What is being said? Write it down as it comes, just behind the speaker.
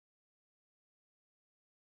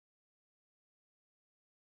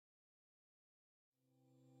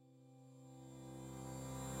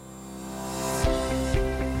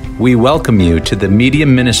We welcome you to the media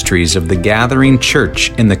ministries of the Gathering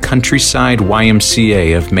Church in the Countryside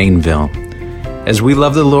YMCA of Mainville. As we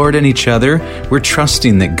love the Lord and each other, we're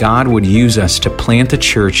trusting that God would use us to plant a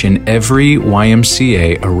church in every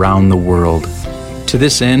YMCA around the world. To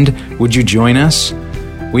this end, would you join us?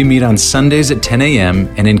 We meet on Sundays at 10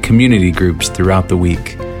 a.m. and in community groups throughout the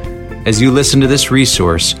week. As you listen to this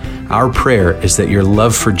resource, our prayer is that your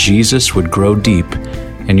love for Jesus would grow deep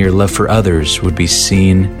and your love for others would be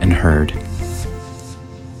seen and heard.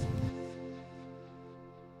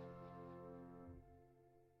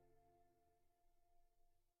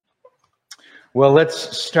 Well,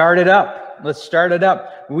 let's start it up.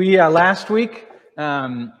 We, last week,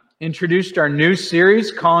 introduced our new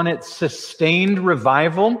series, calling it Sustained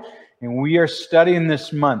Revival, and we are studying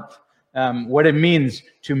this month what it means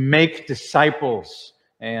to make disciples.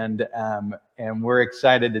 And we're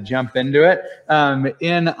excited to jump into it.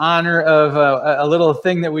 In honor of a little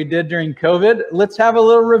thing that we did during COVID, let's have a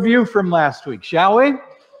little review from last week, shall we?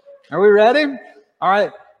 Are we ready? All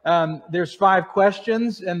right. There's 5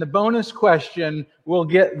 questions, and the bonus question will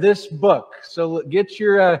get this book. So get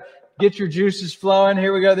your juices flowing.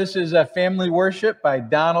 Here we go. This is Family Worship by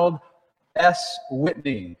Donald S.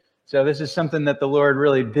 Whitney. So this is something that the Lord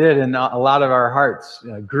really did in a lot of our hearts,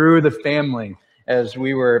 grew the family as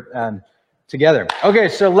we were together. Okay,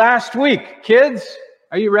 so last week, kids,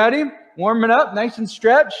 are you ready? Warming up, nice and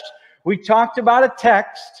stretched. We talked about a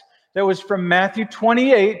text that was from Matthew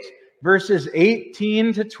 28, verses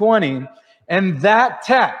 18 to 20. And that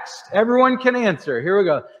text, everyone can answer. Here we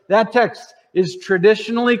go. That text is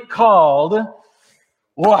traditionally called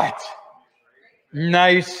what?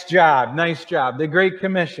 Nice job. The Great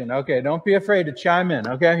Commission. Okay, don't be afraid to chime in.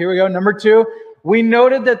 Okay, here we go. Number 2. We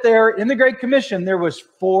noted that there, in the Great Commission, there was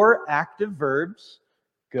 4 active verbs: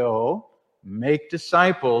 go, make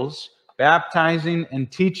disciples, baptizing,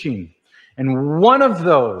 and teaching. And one of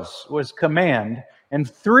those was command, and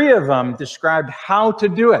 3 of them described how to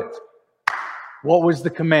do it. What was the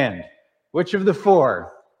command? Which of the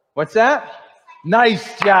 4? What's that?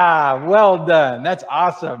 Nice job. Well done. That's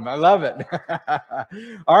awesome. I love it.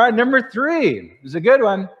 All right, number 3 is a good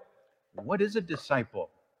one. What is a disciple?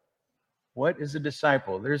 What is a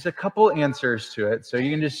disciple? There's a couple answers to it, so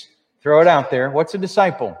you can just throw it out there. What's a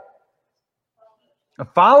disciple? A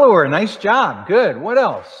follower. Nice job. Good. What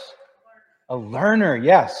else? A learner.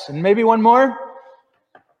 Yes. And maybe one more?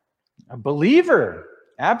 A believer.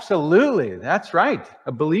 Absolutely. That's right.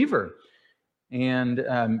 A believer. And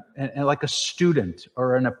like a student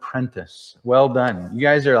or an apprentice. Well done. You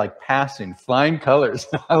guys are like passing, flying colors.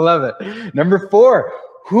 I love it. Number 4,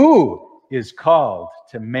 who is called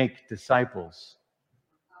to make disciples?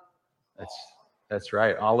 That's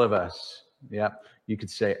right. All of us. Yep. You could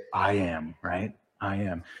say, I am, right? I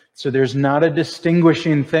am. So there's not a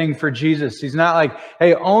distinguishing thing for Jesus. He's not like,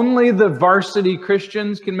 hey, only the varsity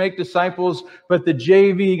Christians can make disciples, but the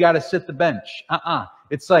JV got to sit the bench.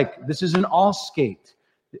 It's like, this is an all skate.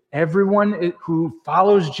 Everyone who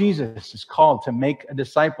follows Jesus is called to make a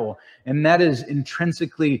disciple. And that is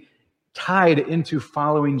intrinsically tied into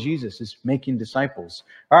following Jesus, is making disciples.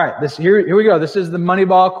 All right, here we go. This is the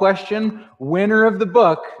Moneyball question, winner of the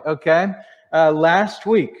book, okay? Last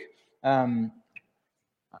week,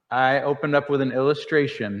 I opened up with an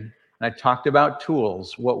illustration, and I talked about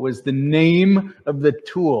tools. What was the name of the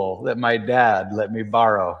tool that my dad let me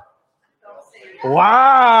borrow?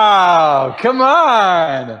 Wow, come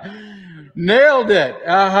on. Nailed it.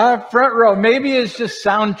 Front row. Maybe it's just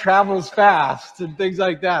sound travels fast and things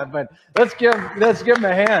like that, but let's give him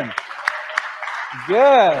a hand.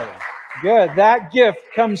 Good. That gift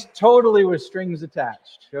comes totally with strings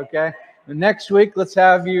attached, okay? The next week, let's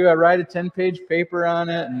have you write a 10-page paper on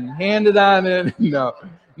it and hand it on it. No.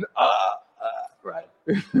 Right.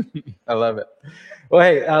 I love it. Well,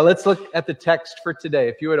 hey, let's look at the text for today.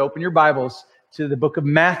 If you would open your Bibles to the book of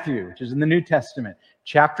Matthew, which is in the New Testament,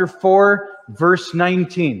 chapter 4, verse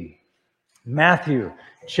 19. Matthew,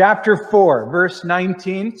 chapter 4, verse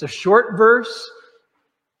 19. It's a short verse.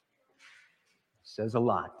 It says a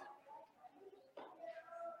lot.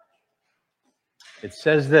 It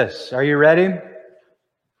says this. Are you ready?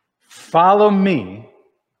 Follow me,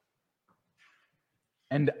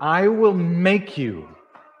 and I will make you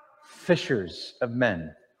fishers of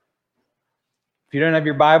men. If you don't have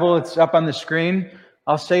your Bible, it's up on the screen.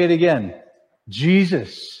 I'll say it again.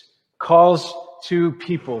 Jesus calls to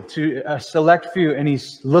people, to a select few, and he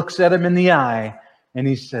looks at them in the eye, and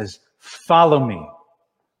he says, follow me,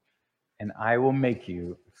 and I will make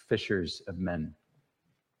you fishers of men.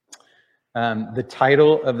 The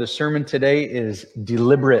title of the sermon today is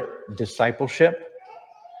Deliberate Discipleship.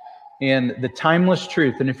 And the timeless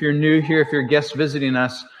truth, and if you're new here, if you're a guest visiting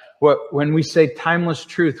us, when we say timeless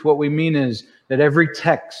truth, what we mean is that every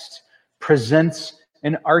text presents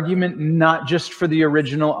an argument not just for the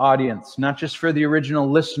original audience, not just for the original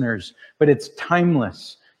listeners, but it's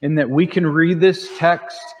timeless in that we can read this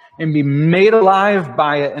text and be made alive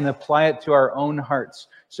by it and apply it to our own hearts.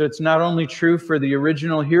 So it's not only true for the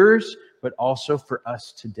original hearers, but also for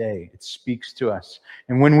us today. It speaks to us.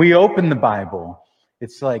 And when we open the Bible,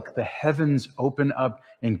 it's like the heavens open up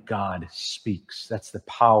and God speaks. That's the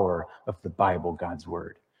power of the Bible, God's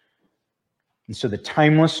word. And so the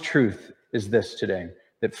timeless truth is this today,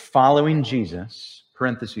 that following Jesus,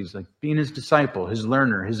 parentheses, like being his disciple, his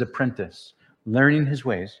learner, his apprentice, learning his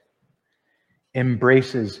ways,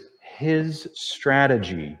 embraces his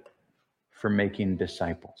strategy for making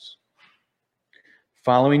disciples.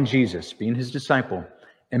 Following Jesus, being his disciple,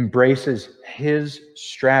 embraces his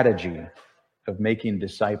strategy of making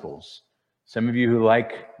disciples. Some of you who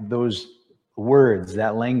like those words,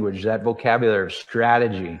 that language, that vocabulary of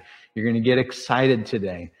strategy, you're going to get excited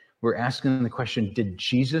today. We're asking the question, did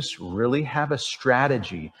Jesus really have a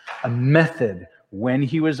strategy, a method when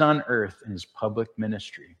he was on earth in his public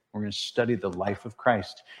ministry? We're going to study the life of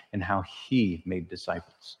Christ and how he made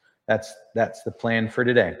disciples. That's the plan for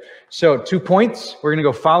today. So 2 points. We're going to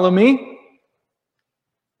go follow me.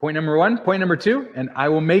 Point number 1. Point number 2, and I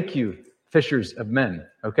will make you fishers of men.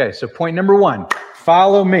 Okay, so point number 1,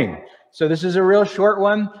 follow me. So this is a real short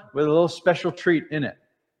one with a little special treat in it.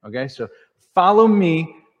 Okay, so follow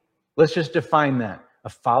me. Let's just define that. A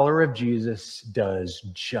follower of Jesus does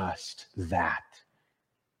just that.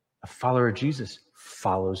 A follower of Jesus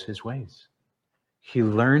follows his ways. He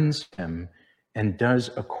learns him and does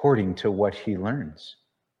according to what he learns.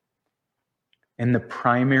 And the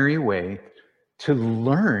primary way to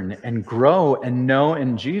learn and grow and know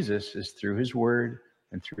in Jesus is through his word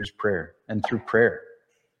and through his prayer and through prayer,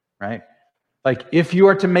 right? Like if you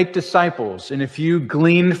are to make disciples, and if you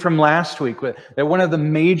gleaned from last week that one of the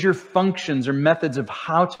major functions or methods of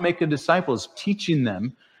how to make a disciple is teaching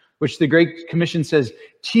them, which the Great Commission says,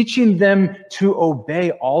 teaching them to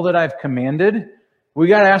obey all that I've commanded, we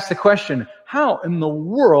got to ask the question, how in the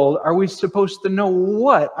world are we supposed to know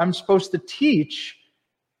what I'm supposed to teach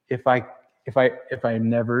if I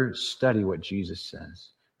never study what Jesus says,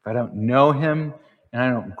 if I don't know him and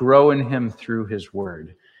I don't grow in him through his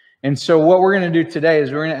word? And so what we're going to do today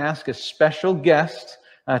is we're going to ask a special guest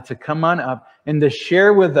to come on up and to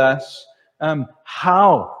share with us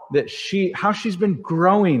how she's been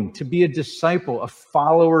growing to be a disciple, a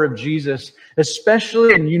follower of Jesus,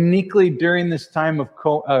 especially and uniquely during this time of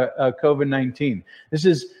COVID-19. This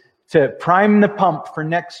is to prime the pump for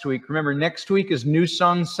next week. Remember, next week is New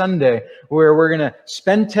Song Sunday, where we're going to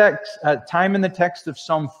spend time in the text of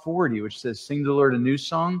Psalm 40, which says, sing to the Lord a new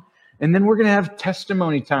song. And then we're going to have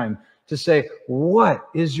testimony time to say, what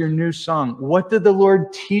is your new song? What did the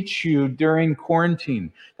Lord teach you during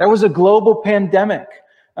quarantine? That was a global pandemic.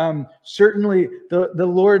 Certainly the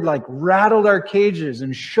Lord rattled our cages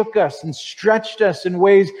and shook us and stretched us in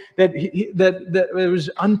ways that it was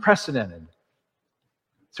unprecedented.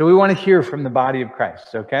 So we want to hear from the body of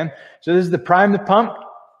Christ, okay? So this is the prime the pump.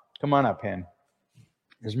 Come on up, Han.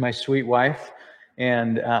 This is my sweet wife.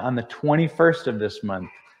 And on the 21st of this month,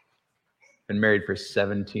 been married for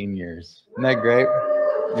 17 years. Isn't that great?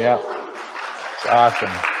 Yeah. It's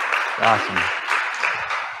awesome. Awesome.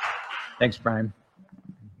 Thanks, Prime.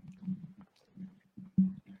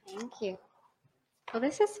 Thank you. Well,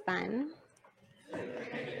 this is fun.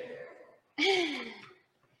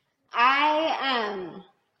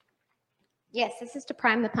 Yes, this is to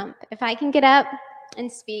prime the pump. If I can get up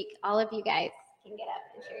and speak, all of you guys can get up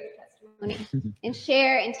and share your testimony and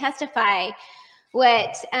share and testify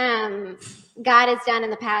what God has done in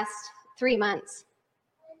the past 3 months.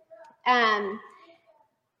 I'm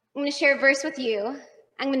going to share a verse with you.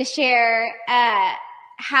 I'm going to share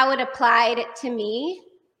how it applied to me.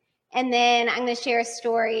 And then I'm going to share a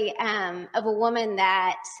story of a woman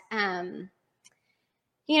that,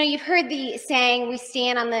 you've heard the saying, we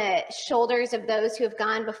stand on the shoulders of those who have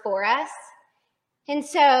gone before us. And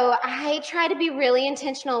so I try to be really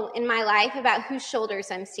intentional in my life about whose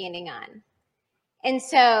shoulders I'm standing on. And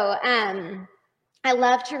so I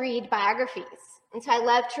love to read biographies. And so I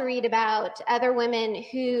love to read about other women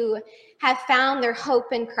who have found their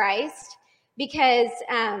hope in Christ because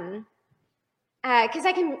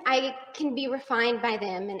I can be refined by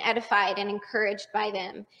them and edified and encouraged by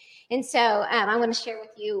them. And so I'm going to share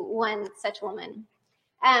with you one such woman.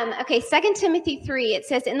 2 Timothy 3, it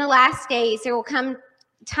says, in the last days there will come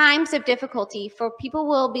times of difficulty, for people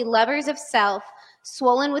will be lovers of self,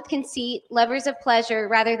 swollen with conceit, lovers of pleasure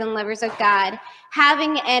rather than lovers of God,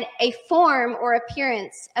 having a form or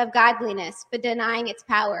appearance of godliness, but denying its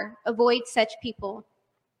power. Avoid such people.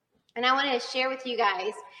 And I want to share with you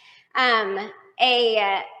guys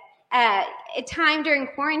a time during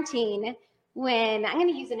quarantine when, I'm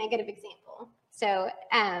going to use a negative example. So,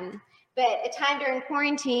 but a time during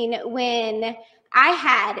quarantine when I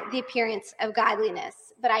had the appearance of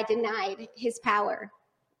godliness, but I denied his power.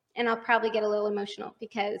 And I'll probably get a little emotional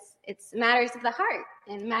because it's matters of the heart,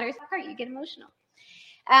 and matters of the heart, you get emotional.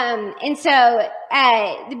 And so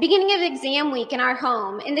the beginning of exam week in our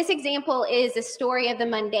home, and this example is a story of the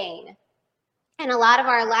mundane. And a lot of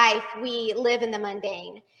our life, we live in the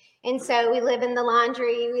mundane. And so we live in the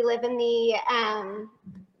laundry, we live in the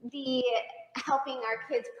helping our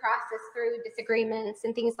kids process through disagreements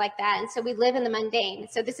and things like that. And so we live in the mundane.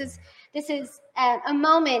 So this is a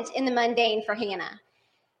moment in the mundane for Hannah.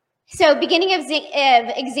 So beginning of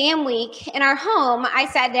exam week in our home, I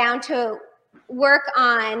sat down to work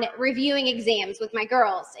on reviewing exams with my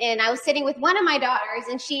girls. And I was sitting with one of my daughters,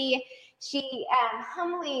 and she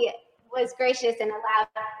humbly was gracious in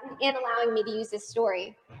allowing me to use this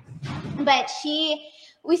story. But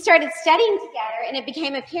we started studying together, and it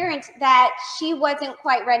became apparent that she wasn't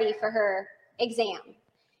quite ready for her exam.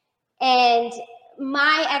 And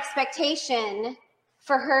my expectation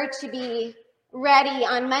for her to be ready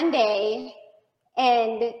on Monday,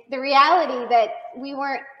 and the reality that we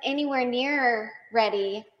weren't anywhere near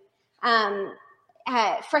ready,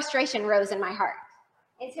 frustration rose in my heart.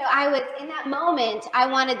 And so in that moment, I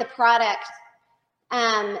wanted the product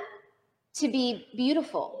to be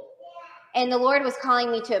beautiful. And the Lord was calling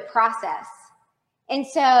me to a process. And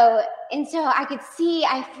so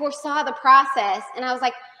I foresaw the process, and I was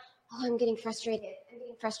like, oh, I'm getting frustrated.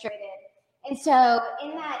 And so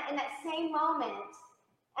in that same moment,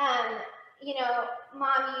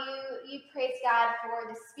 Mom, you praise God for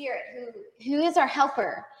the Spirit who is our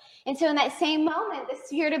helper. And so in that same moment, the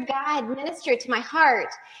Spirit of God ministered to my heart,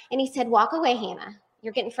 and he said, walk away, Hannah.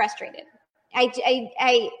 You're getting frustrated.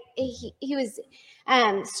 He was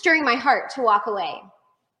stirring my heart to walk away.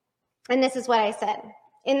 And this is what I said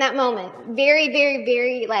in that moment, very, very,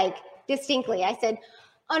 very distinctly. I said,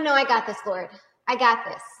 oh no, I got this, Lord. I got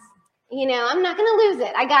this. I'm not going to lose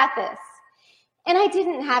it. I got this. And I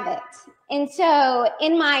didn't have it. And so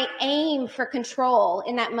in my aim for control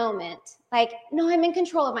in that moment, no, I'm in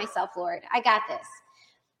control of myself, Lord. I got this.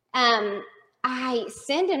 I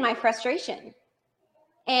sinned in my frustration.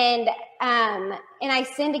 And I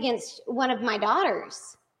sinned against one of my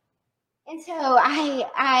daughters. And so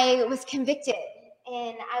I was convicted,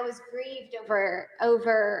 and I was grieved over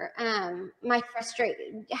my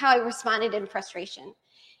how I responded in frustration,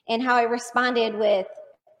 and how I responded with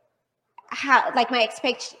my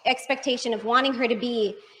expectation of wanting her to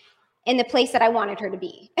be in the place that I wanted her to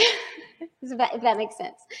be, if that makes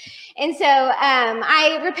sense. And so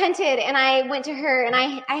I repented, and I went to her, and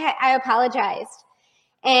I apologized.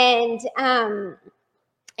 And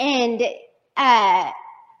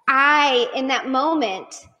I, in that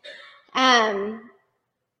moment, of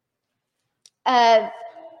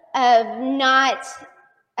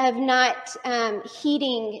not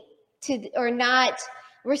heeding to, or not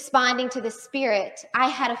responding to the Spirit, I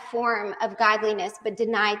had a form of godliness, but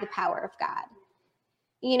denied the power of God.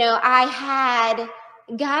 I had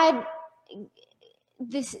God,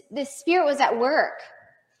 the Spirit was at work,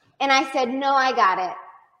 and I said, no, I got it.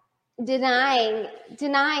 Denying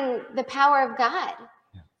the power of God,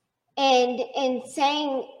 and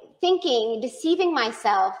deceiving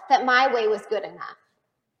myself that my way was good enough.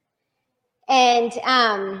 And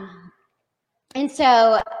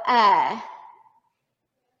so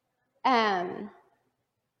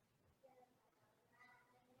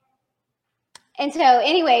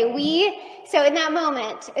anyway, so in that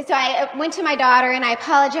moment, so I went to my daughter, and I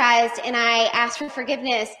apologized, and I asked for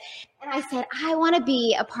forgiveness. And I said, I want to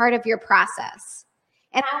be a part of your process.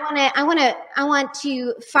 And I want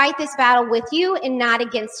to fight this battle with you and not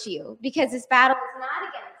against you, because this battle is not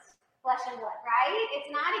against flesh and blood, right? It's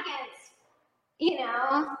not against,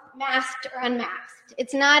 masked or unmasked.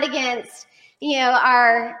 It's not against,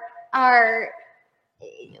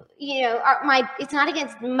 it's not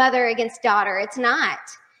against mother against daughter. It's not,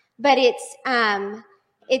 but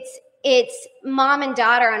it's mom and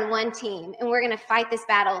daughter on one team, and we're going to fight this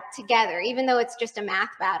battle together, even though it's just a math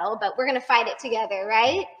battle, but we're going to fight it together,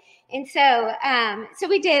 right? And so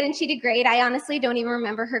we did, and she did great. I honestly don't even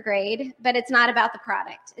remember her grade, but it's not about the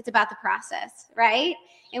product. It's about the process, right?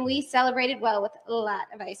 And we celebrated well with a lot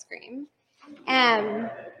of ice cream.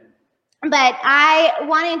 But I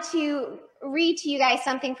wanted to read to you guys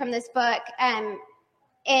something from this book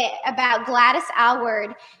about Gladys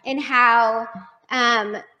Aylward and how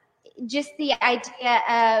just the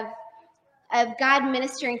idea of God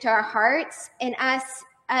ministering to our hearts and us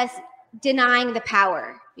denying the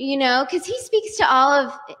power, because he speaks to all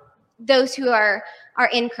of those who are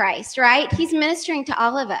in Christ, right? He's ministering to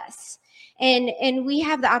all of us, and we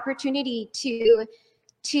have the opportunity to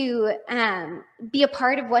be a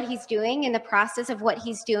part of what he's doing in the process of what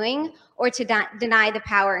he's doing, or to deny the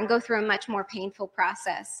power and go through a much more painful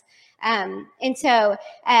process. And so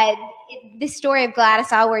this story of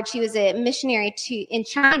Gladys Aylward, she was a missionary in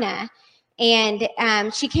China,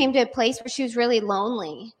 and she came to a place where she was really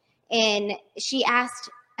lonely. And she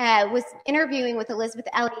was interviewing with Elizabeth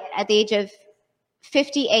Elliot at the age of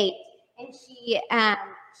 58. And she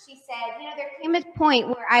said, there came a point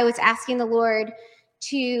where I was asking the Lord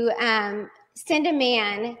to send a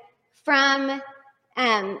man from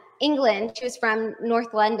England. She was from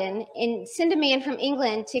North London, and send a man from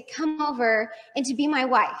England to come over and to be my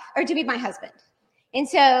wife, or to be my husband.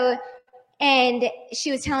 And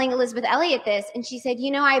she was telling Elizabeth Elliot this, and she said,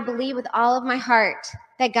 I believe with all of my heart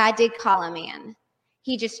that God did call a man.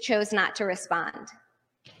 He just chose not to respond.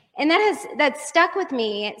 And that's stuck with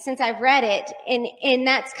me since I've read it. And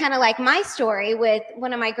that's kind of like my story with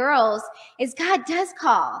one of my girls, is God does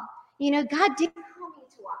call. God did call me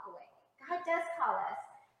to walk away. God does call us.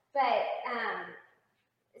 But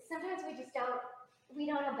sometimes we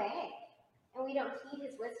don't obey, and we don't heed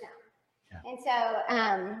his wisdom. Yeah. And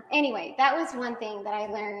so anyway, that was one thing that I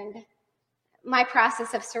learned, my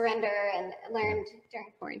process of surrender, and learned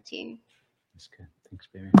during quarantine. That's good. Thanks,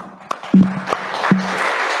 baby.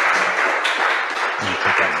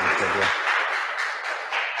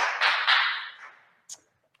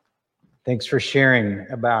 Thanks for sharing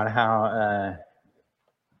about how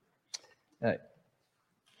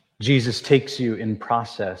Jesus takes you in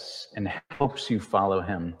process and helps you follow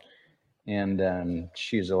him. And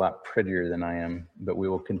she is a lot prettier than I am, but we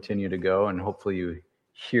will continue to go, and hopefully you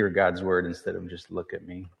hear God's word instead of just look at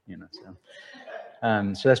me,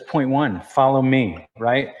 So that's point one, follow me,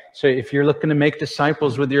 right? So if you're looking to make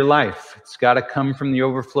disciples with your life, it's got to come from the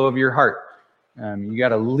overflow of your heart. You got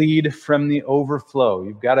to lead from the overflow.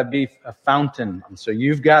 You've got to be a fountain. And so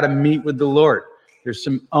you've got to meet with the Lord. There's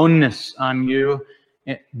some onus on you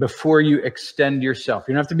before you extend yourself.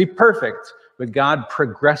 You don't have to be perfect, but God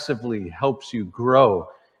progressively helps you grow.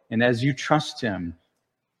 And as you trust him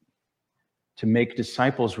to make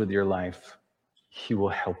disciples with your life, he will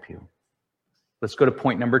help you. Let's go to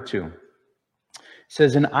point number 2. It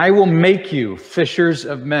says, and I will make you fishers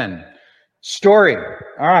of men. Story.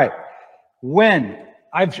 All right. When?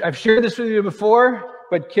 I've shared this with you before,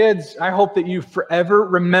 but kids, I hope that you forever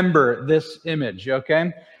remember this image,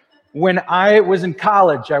 okay? When I was in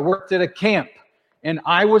college, I worked at a camp, and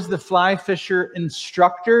I was the fly fisher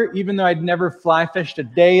instructor, even though I'd never fly fished a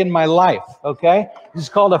day in my life, okay? This is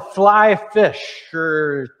called a fly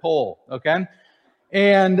fisher pole, okay?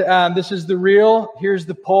 And this is the reel. Here's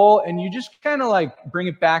the pole. And you just kind of like bring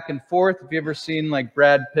it back and forth. If you ever seen like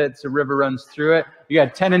Brad Pitt's A River Runs Through It, you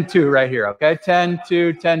got 10 and 2 right here, okay? 10,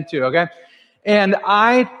 2, 10, 2, okay? And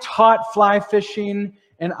I taught fly fishing,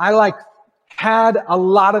 and I had a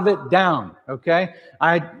lot of it down, okay?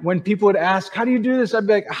 When people would ask, how do you do this? I'd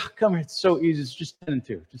be like, come here, it's so easy. It's just 10 and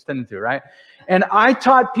 2, just 10 and 2, right? And I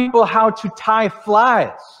taught people how to tie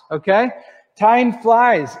flies, okay? Tying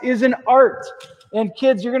flies is an art. And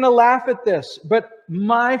kids, you're going to laugh at this, but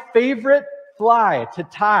my favorite fly to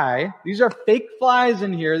tie, these are fake flies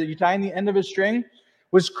in here that you tie in the end of a string,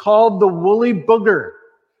 was called the woolly booger.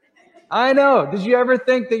 I know. Did you ever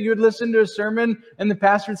think that you would listen to a sermon and the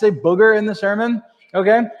pastor would say booger in the sermon?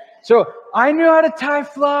 Okay. So I knew how to tie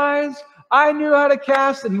flies. I knew how to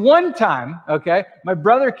cast. And one time, okay, my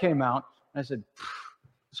brother came out and I said,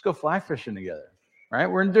 let's go fly fishing together. Right?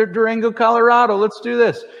 We're in Durango, Colorado. Let's do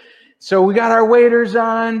this. So we got our waders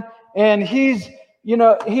on, and he's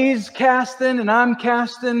casting and I'm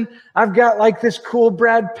casting. I've got like this cool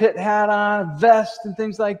Brad Pitt hat on, a vest and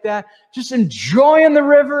things like that. Just enjoying the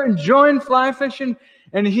river, enjoying fly fishing.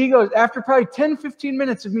 And he goes, after probably 10, 15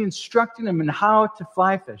 minutes of me instructing him in how to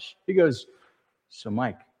fly fish, he goes, so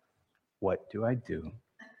Mike, what do I do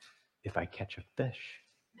if I catch a fish?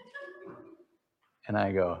 And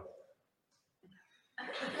I go,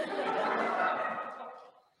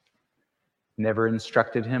 never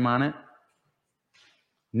instructed him on it.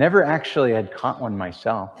 Never actually had caught one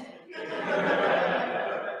myself.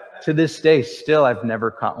 To this day, still, I've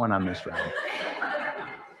never caught one on this ride.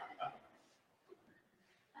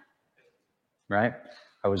 Right?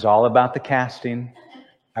 I was all about the casting.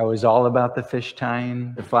 I was all about the fish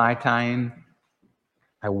tying, the fly tying.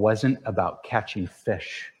 I wasn't about catching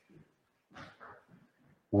fish.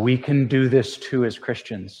 We can do this too as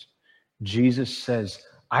Christians. Jesus says,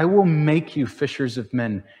 I will make you fishers of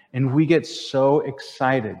men. And we get so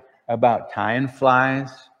excited about tying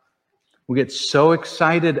flies. We get so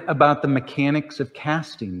excited about the mechanics of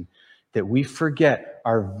casting that we forget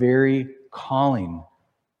our very calling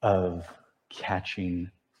of catching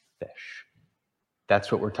fish. That's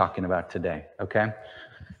what we're talking about today, okay?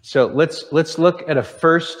 So let's look at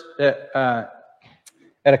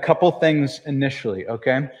at a couple things initially,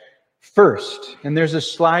 okay? First, and there's a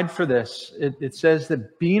slide for this, it says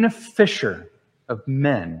that being a fisher of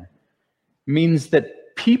men means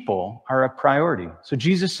that people are a priority. So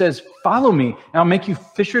Jesus says, follow me, and I'll make you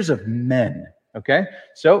fishers of men, okay?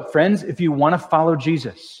 So friends, if you want to follow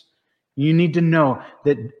Jesus, you need to know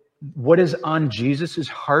that what is on Jesus'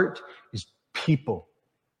 heart is people.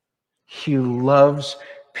 He loves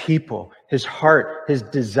people. His heart, his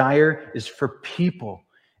desire is for people.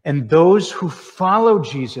 And those who follow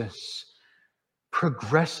Jesus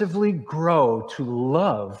progressively grow to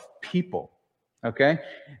love people, okay?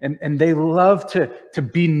 And they love to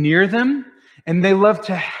be near them, and they love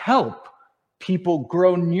to help people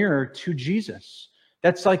grow nearer to Jesus.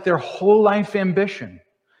 That's like their whole life ambition.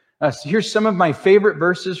 So here's some of my favorite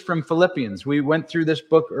verses from Philippians. We went through this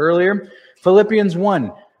book earlier. Philippians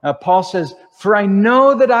 1, Paul says, for I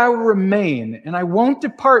know that I will remain, and I won't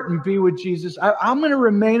depart and be with Jesus. I'm going to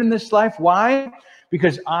remain in this life. Why?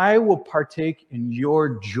 Because I will partake in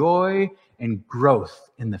your joy and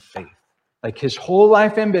growth in the faith. Like his whole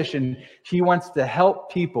life ambition, he wants to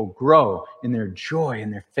help people grow in their joy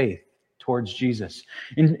and their faith towards Jesus.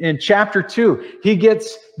 In chapter 2, he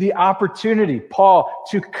gets the opportunity, Paul,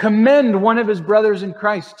 to commend one of his brothers in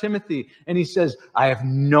Christ, Timothy, and he says, I have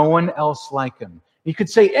no one else like him. He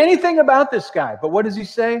could say anything about this guy, but what does he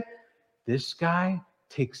say? This guy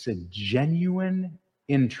takes a genuine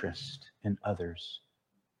interest in others.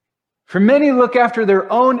 For many look after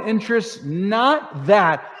their own interests, not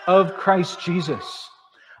that of Christ Jesus.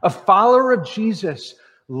 A follower of Jesus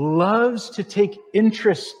loves to take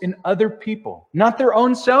interest in other people, not their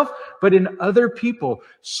own self, but in other people,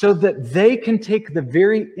 so that they can take the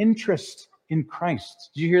very interest in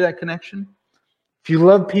Christ. Did you hear that connection? If you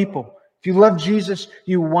love people, if you love Jesus,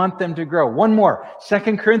 you want them to grow. One more,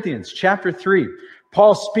 2 Corinthians chapter 3.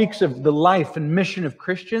 Paul speaks of the life and mission of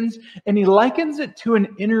Christians, and he likens it to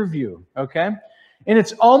an interview, okay? And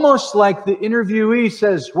it's almost like the interviewee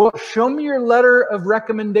says, well, show me your letter of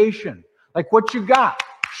recommendation. Like what you got.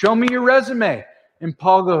 Show me your resume. And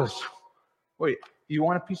Paul goes, wait, you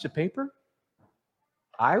want a piece of paper?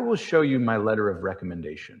 I will show you my letter of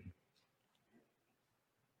recommendation.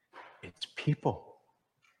 It's people.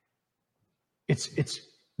 This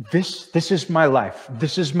is my life.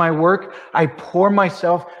 This is my work. I pour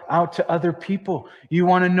myself out to other people. You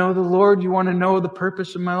want to know the Lord? You want to know the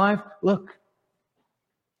purpose of my life? Look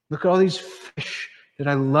at all these fish that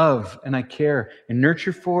I love and I care and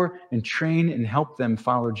nurture for and train and help them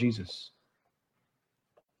follow Jesus.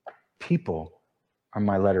 People are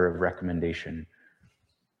my letter of recommendation.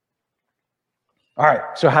 All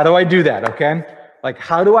right, so how do I do that, okay? Like,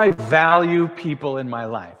 how do I value people in my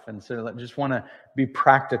life? And so I just want to be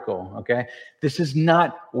practical, okay? This is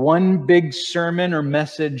not one big sermon or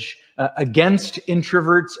message against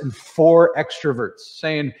introverts and for extroverts,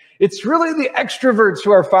 saying it's really the extroverts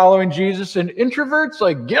who are following Jesus, and introverts,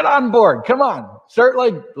 like, get on board. Come on, start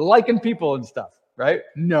liking people and stuff, right?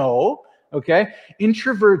 No, okay?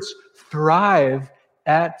 Introverts thrive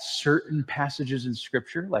at certain passages in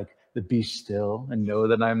Scripture, like the be still and know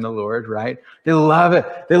that I'm the Lord, right? They love it.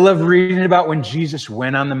 They love reading about when Jesus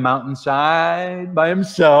went on the mountainside by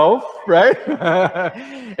himself, right?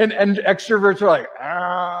 and extroverts are like,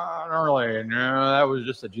 I don't really know. That was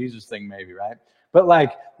just a Jesus thing maybe, right? But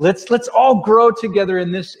like, let's all grow together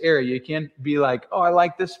in this area. You can't be like, oh, I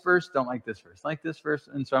like this verse, don't like this verse, like this verse,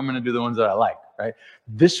 and so I'm going to do the ones that I like, right?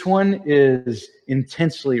 This one is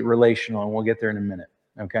intensely relational, and we'll get there in a minute,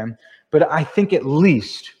 okay? But I think at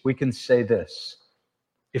least we can say this.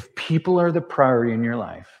 If people are the priority in your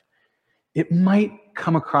life, it might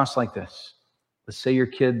come across like this. Let's say your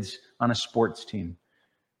kid's on a sports team.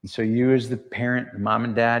 And so you as the parent, the mom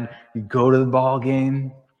and dad, you go to the ball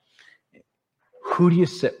game. Who do you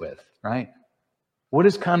sit with, right? What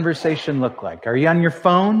does conversation look like? Are you on your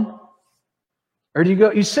phone? Or do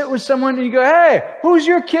you sit with someone and you go, hey, who's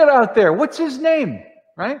your kid out there? What's his name,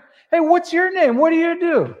 right? Hey, what's your name? What do you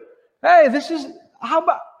do? Hey, how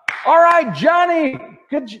about, all right, Johnny,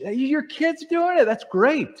 good, your kid's doing it. That's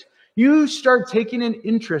great. You start taking an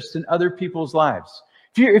interest in other people's lives.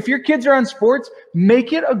 If your kids are on sports,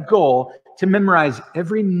 make it a goal to memorize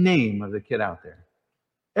every name of the kid out there.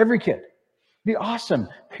 Every kid. Be awesome.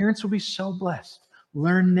 Parents will be so blessed.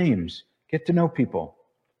 Learn names. Get to know people.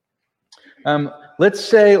 Let's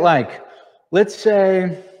say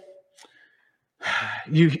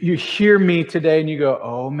you hear me today and you go,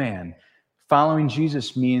 oh man, following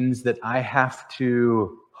Jesus means that I have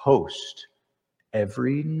to host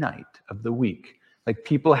every night of the week. Like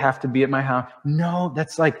people have to be at my house. No,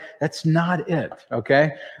 that's not it,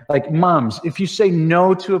 okay? Like moms, if you say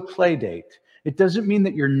no to a play date, it doesn't mean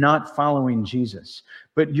that you're not following Jesus,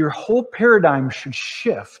 but your whole paradigm should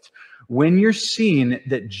shift when you're seeing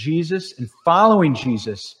that Jesus and following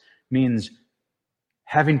Jesus means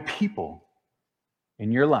having people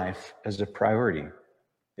in your life as a priority.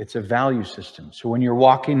 It's a value system. So when you're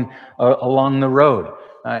walking along the road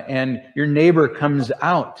and your neighbor comes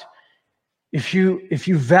out, if you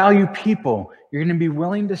value people, you're going to be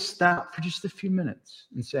willing to stop for just a few minutes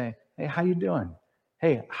and say, hey, how you doing?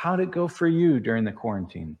 Hey, how'd it go for you during the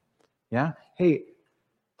quarantine? Yeah? Hey,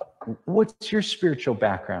 what's your spiritual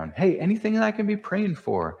background? Hey, anything that I can be praying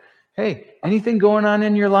for? Hey, anything going on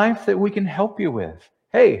in your life that we can help you with?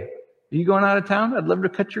 Hey, are you going out of town? I'd love to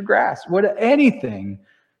cut your grass. Anything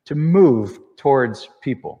to move towards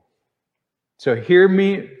people. So hear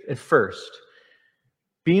me at first.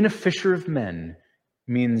 Being a fisher of men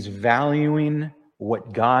means valuing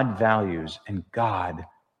what God values, and God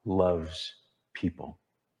loves people.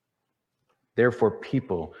 Therefore,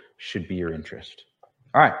 people should be your interest.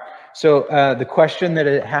 All right, so the question that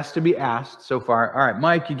it has to be asked so far, all right,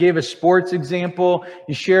 Mike, you gave a sports example.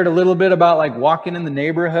 You shared a little bit about like walking in the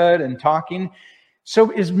neighborhood and talking.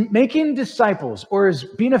 So is making disciples, or is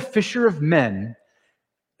being a fisher of men,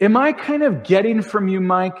 am I kind of getting from you,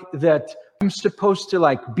 Mike, that I'm supposed to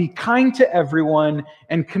like be kind to everyone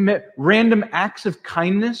and commit random acts of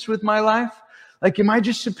kindness with my life? Like, am I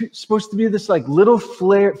just supposed to be this like little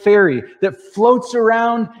fairy that floats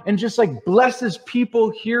around and just like blesses people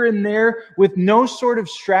here and there with no sort of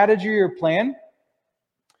strategy or plan?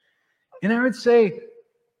 And I would say,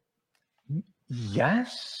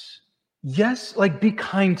 yes, like be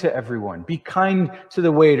kind to everyone. Be kind to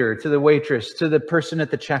the waiter, to the waitress, to the person at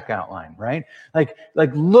the checkout line, right? Like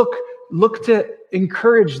look to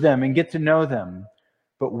encourage them and get to know them.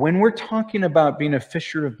 But when we're talking about being a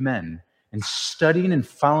fisher of men and studying and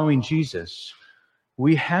following Jesus,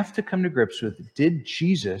 we have to come to grips with, did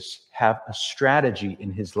Jesus have a strategy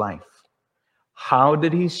in his life? How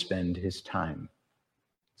did he spend his time?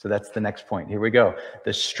 So that's the next point. Here we go.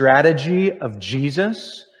 The strategy of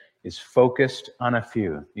Jesus is focused on a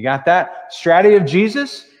few. You got that? Strategy of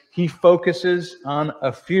Jesus, he focuses on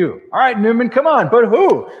a few. All right, Newman, come on. But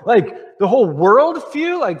who? Like the whole world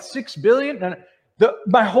few? Like 6 billion?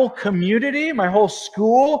 My whole community, my whole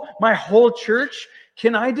school, my whole church?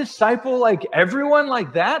 Can I disciple like everyone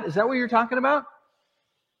like that? Is that what you're talking about?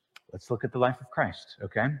 Let's look at the life of Christ,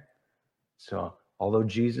 okay? So although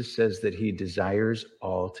Jesus says that he desires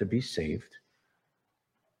all to be saved,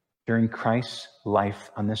 during Christ's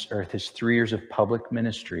life on this earth, his 3 years of public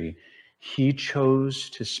ministry, he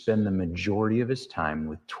chose to spend the majority of his time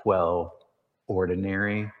with 12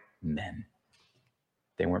 ordinary men.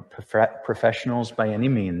 They weren't professionals by any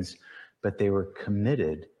means, but they were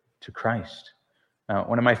committed to Christ.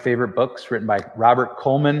 One of my favorite books, written by Robert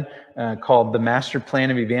Coleman, called The Master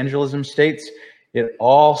Plan of Evangelism, states, it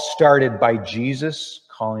all started by Jesus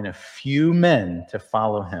calling a few men to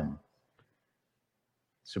follow him.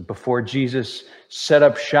 So before Jesus set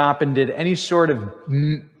up shop and did any sort of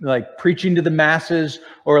like preaching to the masses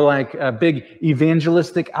or like a big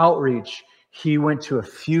evangelistic outreach, he went to a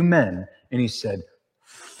few men and he said,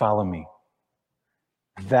 follow me.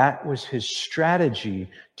 That was his strategy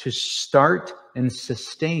to start and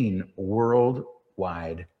sustain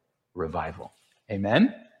worldwide revival.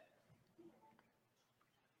 Amen?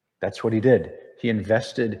 That's what he did. He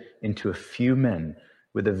invested into a few men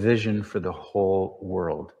with a vision for the whole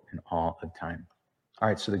world and all of time. All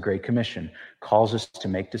right, so the Great Commission calls us to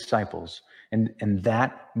make disciples, and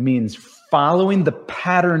that means following the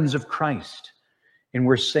patterns of Christ. And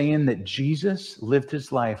we're saying that Jesus lived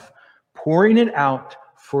his life pouring it out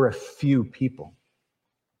for a few people.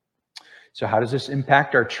 So how does this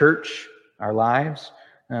impact our church, our lives?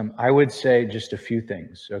 I would say just a few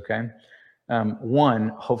things, okay? One,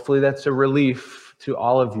 hopefully that's a relief to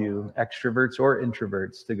all of you, extroverts or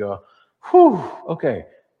introverts, to go, whew, okay,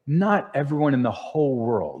 not everyone in the whole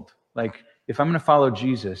world. Like, if I'm going to follow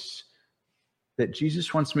Jesus, that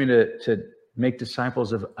Jesus wants me to make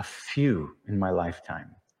disciples of a few in my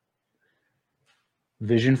lifetime.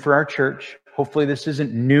 Vision for our church, Hopefully this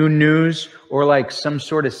isn't new news or like some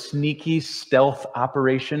sort of sneaky stealth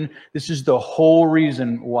operation. This is the whole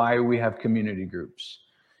reason why we have community groups,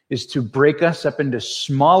 is to break us up into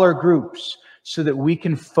smaller groups so that we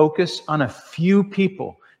can focus on a few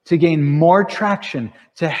people to gain more traction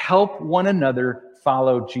to help one another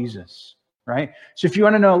follow Jesus, right? So if you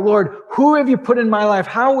want to know, Lord, who have you put in my life?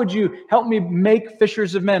 How would you help me make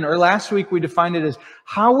fishers of men? Or last week we defined it as,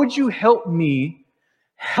 how would you help me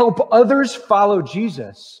help others follow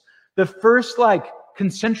Jesus? The first like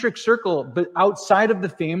concentric circle, but outside of the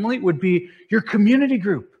family, would be your community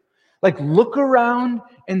group. Like look around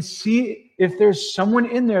and see if there's someone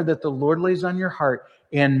in there that the Lord lays on your heart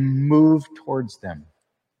and move towards them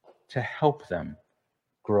to help them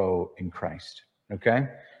grow in Christ. Okay?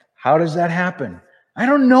 How does that happen? I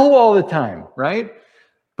don't know all the time, right?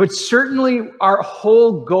 But certainly our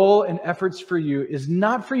whole goal and efforts for you is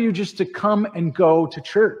not for you just to come and go to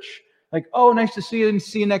church. Like, oh, nice to see you and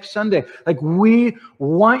see you next Sunday. Like, we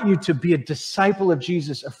want you to be a disciple of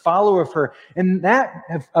Jesus, a follower of her, and that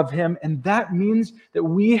of him, and that means that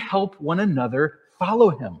we help one another follow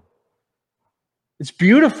him. It's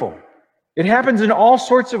beautiful. It happens in all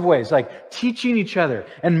sorts of ways, like teaching each other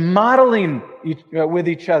and modeling with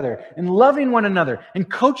each other and loving one another and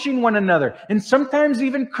coaching one another and sometimes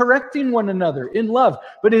even correcting one another in love.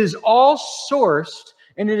 But it is all sourced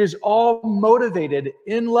and it is all motivated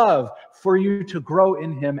in love for you to grow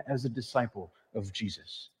in him as a disciple of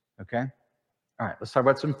Jesus. Okay? All right, let's talk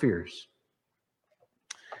about some fears.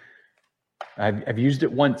 I've used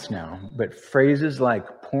it once now, but phrases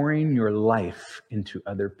like pouring your life into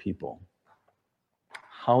other people.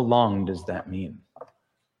 How long does that mean?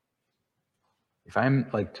 If I'm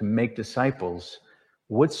like to make disciples,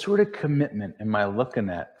 what sort of commitment am I looking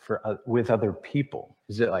at with other people?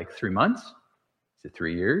 Is it like 3 months? Is it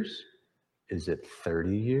 3 years? Is it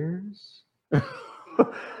 30 years?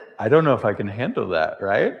 I don't know if I can handle that,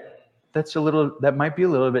 right? That might be a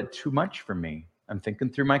little bit too much for me. I'm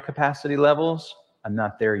thinking through my capacity levels. I'm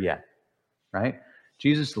not there yet, right?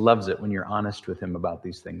 Jesus loves it when you're honest with him about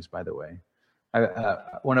these things, by the way.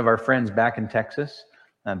 One of our friends back in Texas,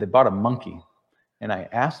 they bought a monkey. And I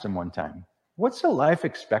asked him one time, what's the life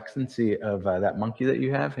expectancy of that monkey that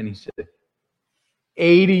you have? And he said,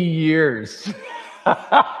 80 years.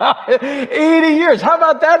 80 years. How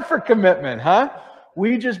about that for commitment, huh?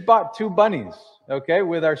 We just bought 2 bunnies, okay,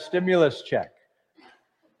 with our stimulus check.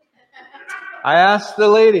 I asked the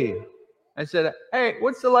lady, I said, hey,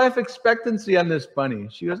 what's the life expectancy on this bunny?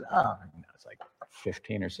 She goes, it's like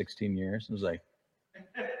 15 or 16 years. I was like,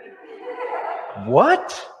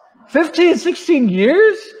 what? 15, 16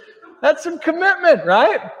 years? That's some commitment,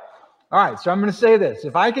 right? All right, so I'm going to say this.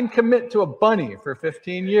 If I can commit to a bunny for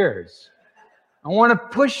 15 years, I want to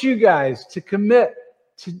push you guys to commit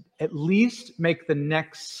to at least make the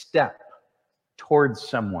next step towards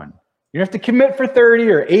someone. You don't have to commit for 30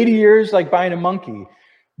 or 80 years like buying a monkey,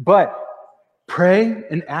 but pray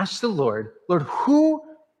and ask the Lord, who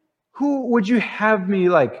would you have me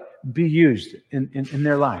like be used in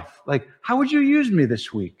their life? Like, how would you use me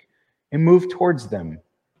this week? And move towards them.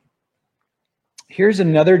 Here's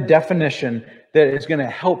another definition that is going to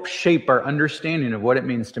help shape our understanding of what it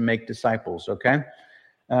means to make disciples, okay?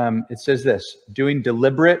 It says this, doing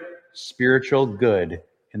deliberate spiritual good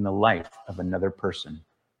in the life of another person.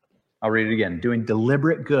 I'll read it again. Doing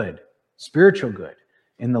deliberate good, spiritual good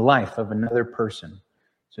in the life of another person.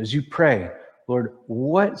 So as you pray, Lord,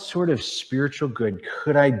 what sort of spiritual good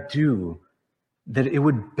could I do that it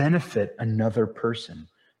would benefit another person?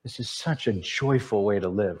 This is such a joyful way to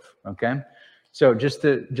live, okay? So just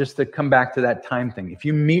to come back to that time thing, if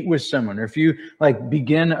you meet with someone or if you like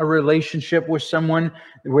begin a relationship with someone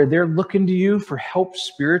where they're looking to you for help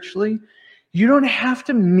spiritually, you don't have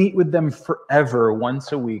to meet with them forever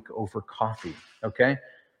once a week over coffee, okay?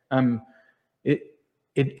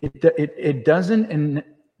 It doesn't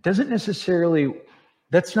necessarily,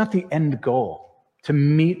 that's not the end goal, to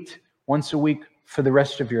meet once a week for the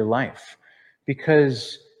rest of your life.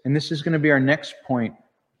 Because, and this is going to be our next point,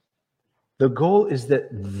 the goal is that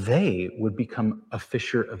they would become a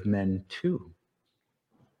fisher of men too.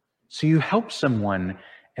 So you help someone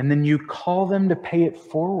and then you call them to pay it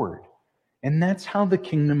forward. And that's how the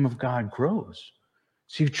kingdom of God grows.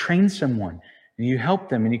 So you train someone and you help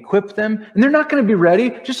them and equip them, and they're not going to be ready,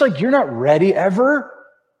 just like you're not ready ever.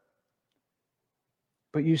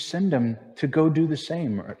 But you send them to go do the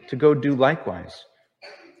same, or to go do likewise.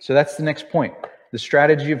 So that's the next point. The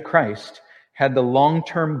strategy of Christ had the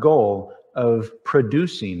long-term goal of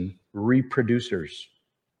producing reproducers.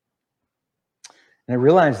 And I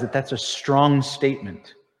realize that that's a strong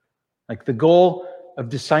statement. Like the goal of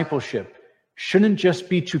discipleship shouldn't just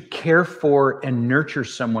be to care for and nurture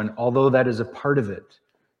someone, although that is a part of it.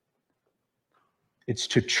 It's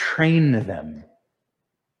to train them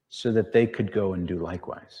so that they could go and do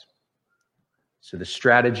likewise. So the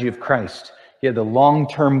strategy of Christ, he had the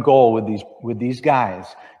long-term goal with these guys,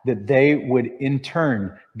 that they would in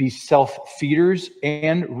turn be self-feeders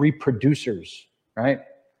and reproducers, right?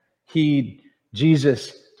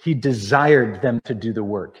 Jesus, he desired them to do the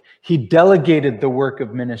work. He delegated the work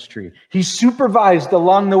of ministry. He supervised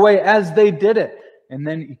along the way as they did it, and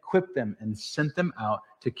then equipped them and sent them out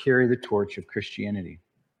to carry the torch of Christianity.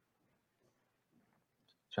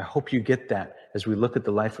 So I hope you get that as we look at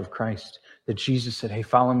the life of Christ, that Jesus said, hey,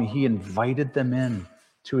 follow me. He invited them in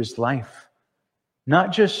to his life.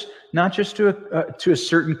 Not just to a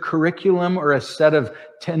certain curriculum or a set of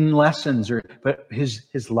 10 lessons, but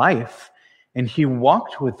his life. And he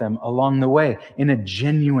walked with them along the way in a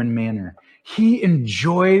genuine manner. He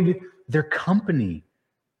enjoyed their company.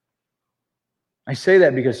 I say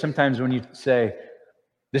that because sometimes when you say,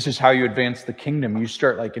 this is how you advance the kingdom, you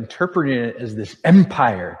start like interpreting it as this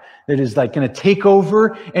empire that is like going to take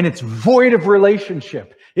over, and it's void of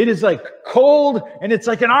relationship. It is like cold, and it's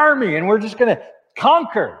like an army, and we're just going to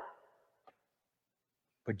conquer.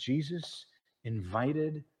 But Jesus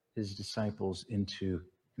invited his disciples into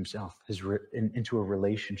himself, into a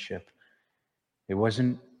relationship. It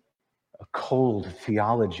wasn't a cold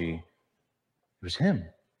theology. It was him.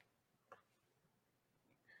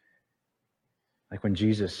 Like when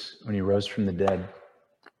he rose from the dead,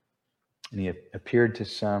 and he appeared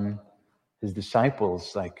to his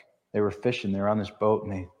disciples, like they were fishing, they were on this boat,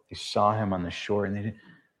 and they saw him on the shore, and they didn't,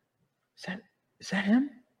 is that him?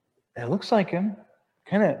 That looks like him.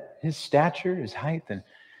 Kind of his stature, his height. And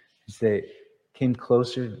as they came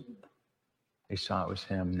closer, they saw it was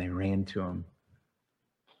him, and they ran to him.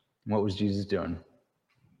 And what was Jesus doing?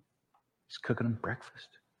 He's cooking them breakfast.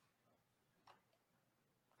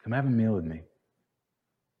 Come have a meal with me.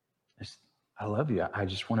 I love you. I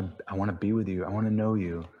want to be with you. I want to know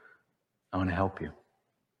you. I want to help you.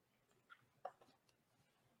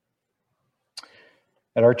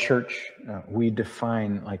 At our church, we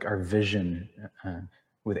define like our vision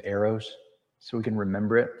with arrows so we can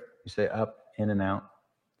remember it. You say up, in, and out.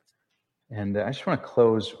 And I just want to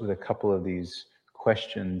close with a couple of these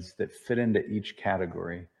questions that fit into each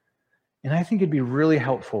category. And I think it'd be really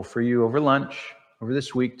helpful for you over lunch, over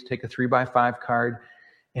this week, to take a 3x5 card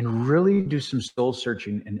and really do some soul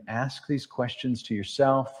searching and ask these questions to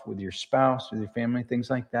yourself, with your spouse, with your family, things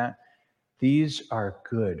like that. These are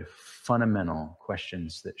good, fundamental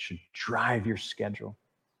questions that should drive your schedule,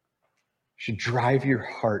 should drive your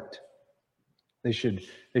heart. They should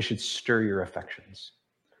stir your affections.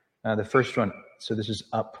 The first one, so this is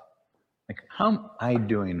up. Like, how am I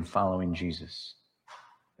doing following Jesus?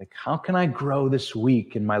 Like, how can I grow this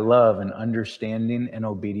week in my love and understanding and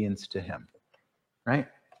obedience to him? Right?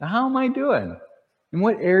 Now, how am I doing? In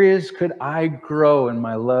what areas could I grow in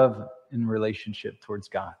my love and relationship towards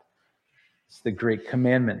God? It's the great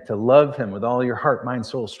commandment to love him with all your heart, mind,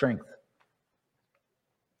 soul, strength.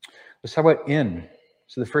 Let's talk about in.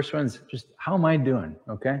 So the first one is just, how am I doing?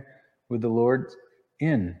 Okay? With the Lord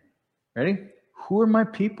in. Ready? Who are my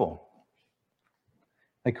people?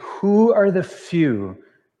 Like, who are the few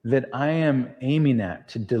that I am aiming at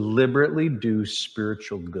to deliberately do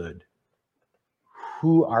spiritual good?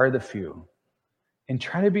 Who are the few? And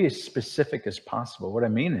try to be as specific as possible. What I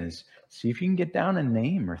mean is, see if you can get down a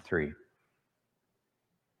name or three.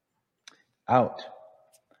 Out.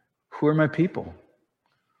 Who are my people?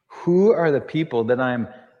 Who are the people that I'm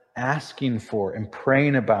asking for and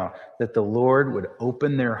praying about that the Lord would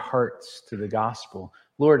open their hearts to the gospel?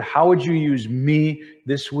 Lord, how would you use me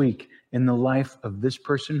this week in the life of this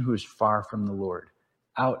person who is far from the Lord?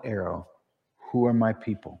 Out arrow. Who are my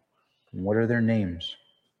people? And what are their names?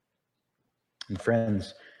 And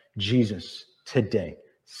friends, Jesus today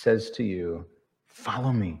says to you,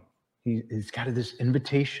 follow me. He's got this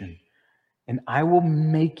invitation. And I will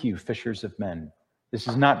make you fishers of men. This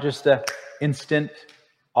is not just an instant,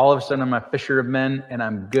 all of a sudden I'm a fisher of men and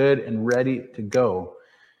I'm good and ready to go.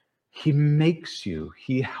 He makes you,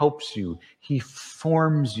 he helps you, he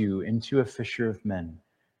forms you into a fisher of men.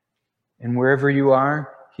 And wherever you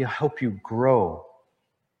are, he'll help you grow.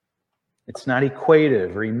 It's not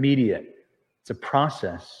equative or immediate. It's a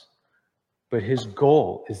process. But his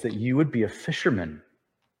goal is that you would be a fisherman.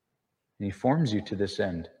 And he forms you to this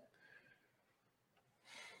end.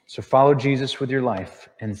 So follow Jesus with your life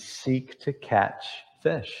and seek to catch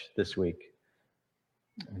fish this week.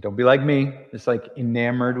 Don't be like me, just like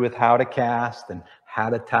enamored with how to cast and how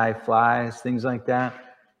to tie flies, things like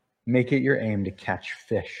that. Make it your aim to catch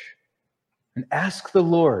fish. And ask the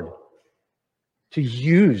Lord to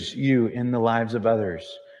use you in the lives of others,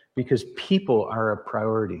 because people are a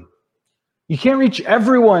priority. You can't reach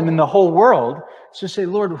everyone in the whole world. So say,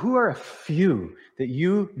 Lord, who are a few that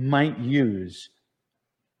you might use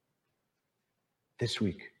this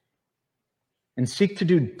week? And seek to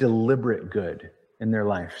do deliberate good in their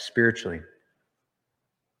life spiritually.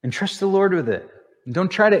 And trust the Lord with it. And don't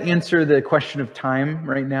try to answer the question of time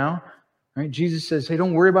right now. Right? Jesus says, hey,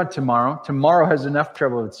 don't worry about tomorrow. Tomorrow has enough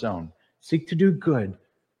trouble of its own. Seek to do good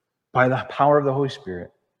by the power of the Holy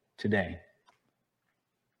Spirit today.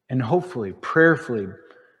 And hopefully, prayerfully,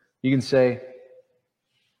 you can say,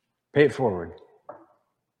 pay it forward.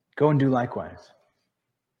 Go and do likewise.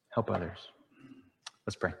 Help others.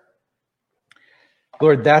 Let's pray.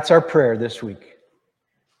 Lord, that's our prayer this week.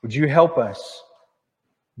 Would you help us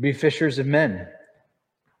be fishers of men?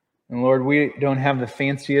 And Lord, we don't have the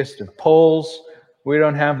fanciest of poles. We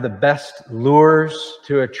don't have the best lures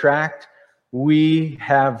to attract. We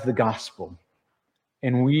have the gospel.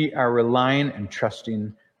 And we are relying and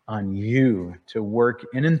trusting on you to work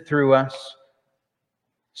in and through us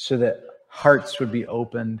so that hearts would be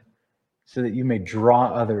opened, so that you may draw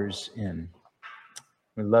others in.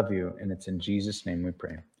 We love you, and it's in Jesus' name we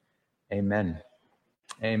pray. Amen.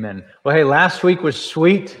 Amen. Well, hey, last week was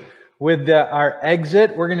sweet with our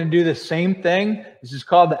exit. We're going to do the same thing. This is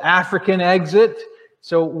called the African exit.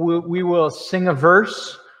 So we will sing a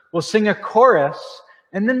verse, we'll sing a chorus,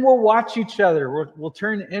 and then we'll watch each other. We'll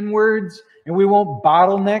turn inwards, and we won't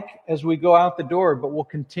bottleneck as we go out the door, but we'll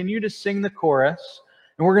continue to sing the chorus,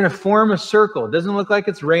 and we're going to form a circle. It doesn't look like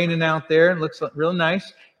it's raining out there. It looks real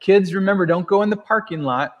nice. Kids, remember, don't go in the parking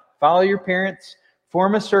lot. Follow your parents.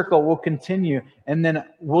 Form a circle. We'll continue, and then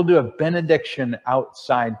we'll do a benediction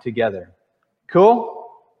outside together. Cool?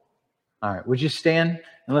 All right. Would you stand,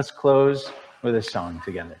 and let's close with a song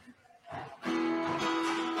together.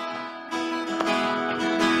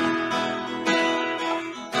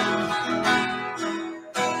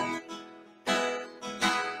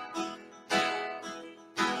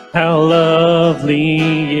 How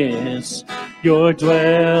lovely is your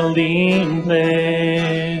dwelling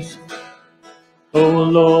place, O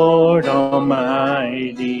Lord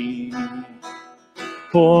Almighty.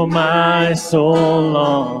 For my soul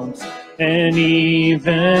longs and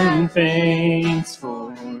even faints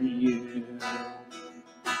for you.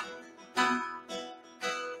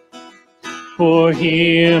 For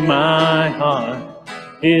here my heart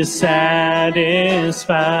is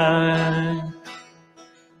satisfied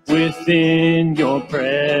within your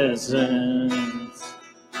presence.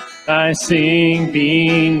 I sing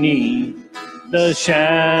beneath the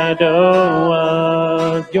shadow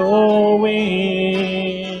of your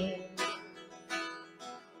wing.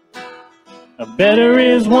 Better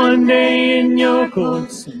is one day in your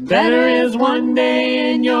courts, better is one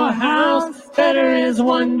day in your house, better is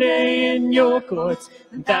one day in your courts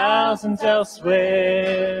than thousands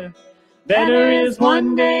elsewhere. Better is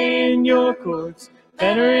one day in your courts,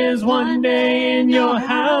 better is one day in your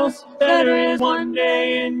house, better is one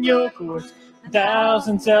day in your courts than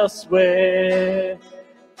thousands elsewhere.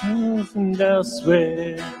 Thousands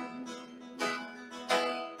elsewhere.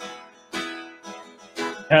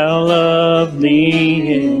 How lovely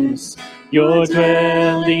is your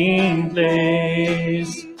dwelling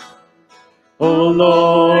place, O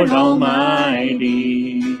Lord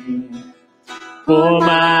Almighty. For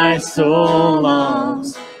my soul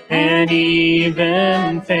longs and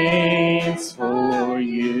even faints for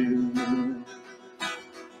you.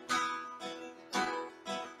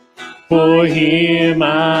 For here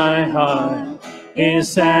my heart is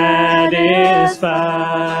satisfied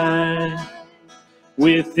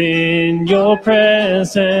within your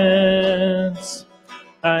presence.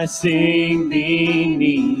 I sing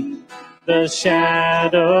beneath the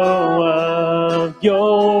shadow of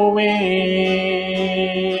your wings.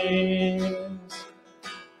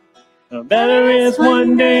 Better is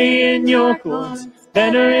one day in your courts,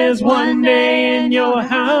 better is one day in your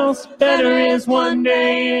house, better is one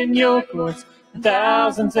day in your courts than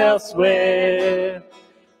thousands elsewhere.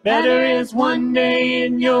 Better is one day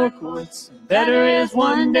in your courts, better is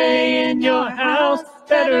one day in your house,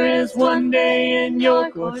 better is one day in your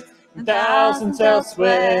courts than thousands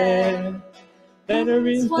elsewhere. Better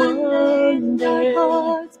is one day,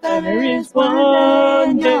 better is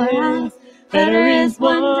one day, better is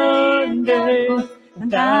one day than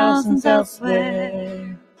thousands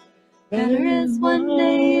elsewhere. Better is one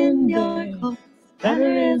day in your courts,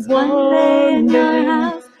 better is one day in your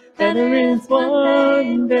house, better is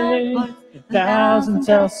one day than thousands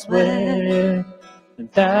elsewhere, than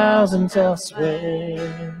thousands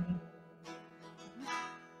elsewhere.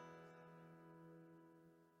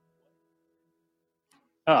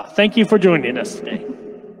 Thank you for joining us today.